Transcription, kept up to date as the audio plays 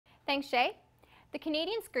Thanks, Shay. The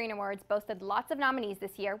Canadian Screen Awards boasted lots of nominees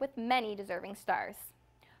this year with many deserving stars.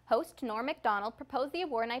 Host Norm Macdonald proposed the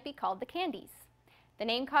award night be called the Candies. The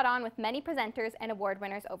name caught on with many presenters and award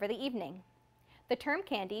winners over the evening. The term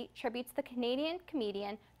Candy tributes the Canadian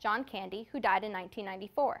comedian John Candy, who died in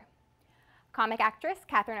 1994. Comic actress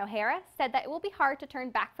Catherine O'Hara said that it will be hard to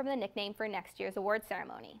turn back from the nickname for next year's award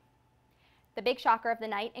ceremony. The big shocker of the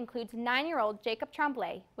night includes 9-year-old Jacob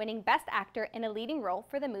Tremblay winning Best Actor in a leading role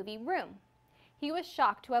for the movie Room. He was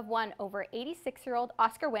shocked to have won over 86-year-old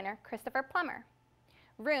Oscar winner Christopher Plummer.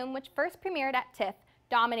 Room, which first premiered at TIFF,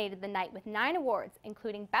 dominated the night with 9 awards,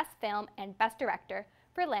 including Best Film and Best Director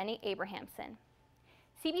for Lenny Abrahamson.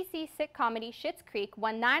 CBC sit comedy Schitt's Creek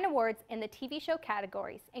won 9 awards in the TV show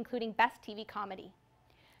categories, including Best TV Comedy.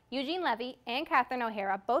 Eugene Levy and Catherine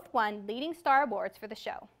O'Hara both won Leading Star Awards for the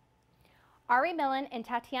show. Ari Millen and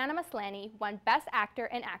Tatiana Maslany won Best Actor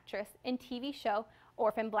and Actress in TV show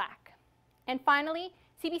Orphan Black. And finally,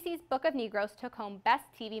 CBC's Book of Negroes took home Best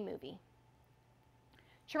TV Movie.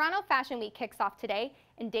 Toronto Fashion Week kicks off today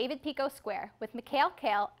in David Pico Square with Mikhail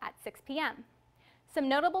Kale at 6 p.m. Some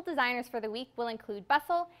notable designers for the week will include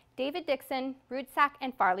Bustle, David Dixon, Rudsak,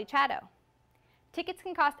 and Farley Chatto. Tickets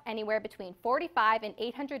can cost anywhere between $45 and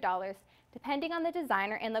 $800, depending on the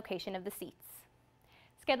designer and location of the seats.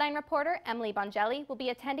 Skedline reporter Emily Bongelli will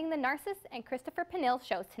be attending the Narcissus and Christopher Penill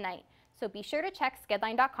shows tonight, so be sure to check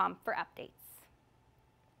Skedline.com for updates.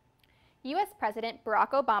 U.S. President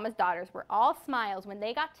Barack Obama's daughters were all smiles when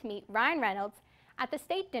they got to meet Ryan Reynolds at the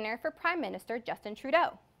state dinner for Prime Minister Justin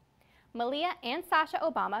Trudeau. Malia and Sasha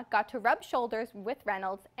Obama got to rub shoulders with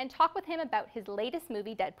Reynolds and talk with him about his latest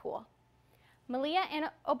movie, Deadpool. Malia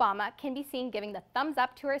and Obama can be seen giving the thumbs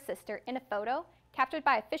up to her sister in a photo captured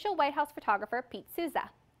by official White House photographer Pete Souza.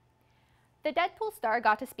 The Deadpool star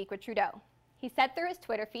got to speak with Trudeau. He said through his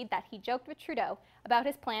Twitter feed that he joked with Trudeau about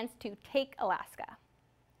his plans to take Alaska.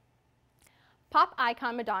 Pop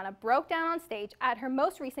icon Madonna broke down on stage at her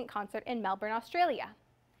most recent concert in Melbourne, Australia.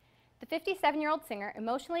 The 57-year-old singer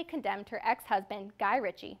emotionally condemned her ex-husband, Guy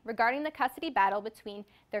Ritchie, regarding the custody battle between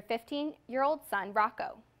their 15-year-old son,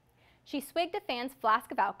 Rocco. She swigged a fan's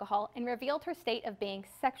flask of alcohol and revealed her state of being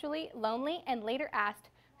sexually lonely and later asked,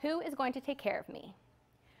 "Who is going to take care of me?"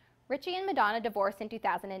 Ritchie and Madonna divorced in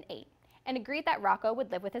 2008 and agreed that Rocco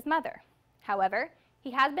would live with his mother. However,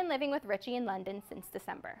 he has been living with Ritchie in London since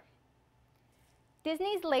December.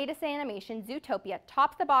 Disney's latest animation, Zootopia,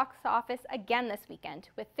 topped the box office again this weekend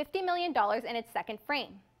with $50 million in its second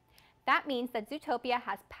frame. That means that Zootopia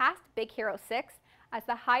has passed Big Hero 6 as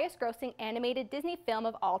the highest-grossing animated Disney film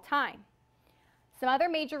of all time. Some other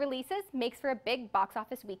major releases makes for a big box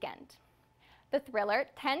office weekend. The thriller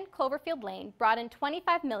 10 Cloverfield Lane brought in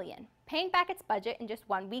 $25 million, paying back its budget in just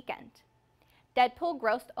one weekend. Deadpool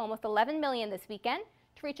grossed almost $11 million this weekend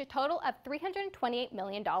to reach a total of $328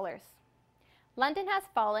 million. London Has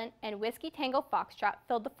Fallen and Whiskey Tango Foxtrot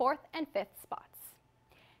filled the 4th and 5th spots.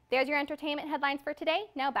 There's your entertainment headlines for today.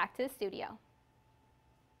 Now back to the studio.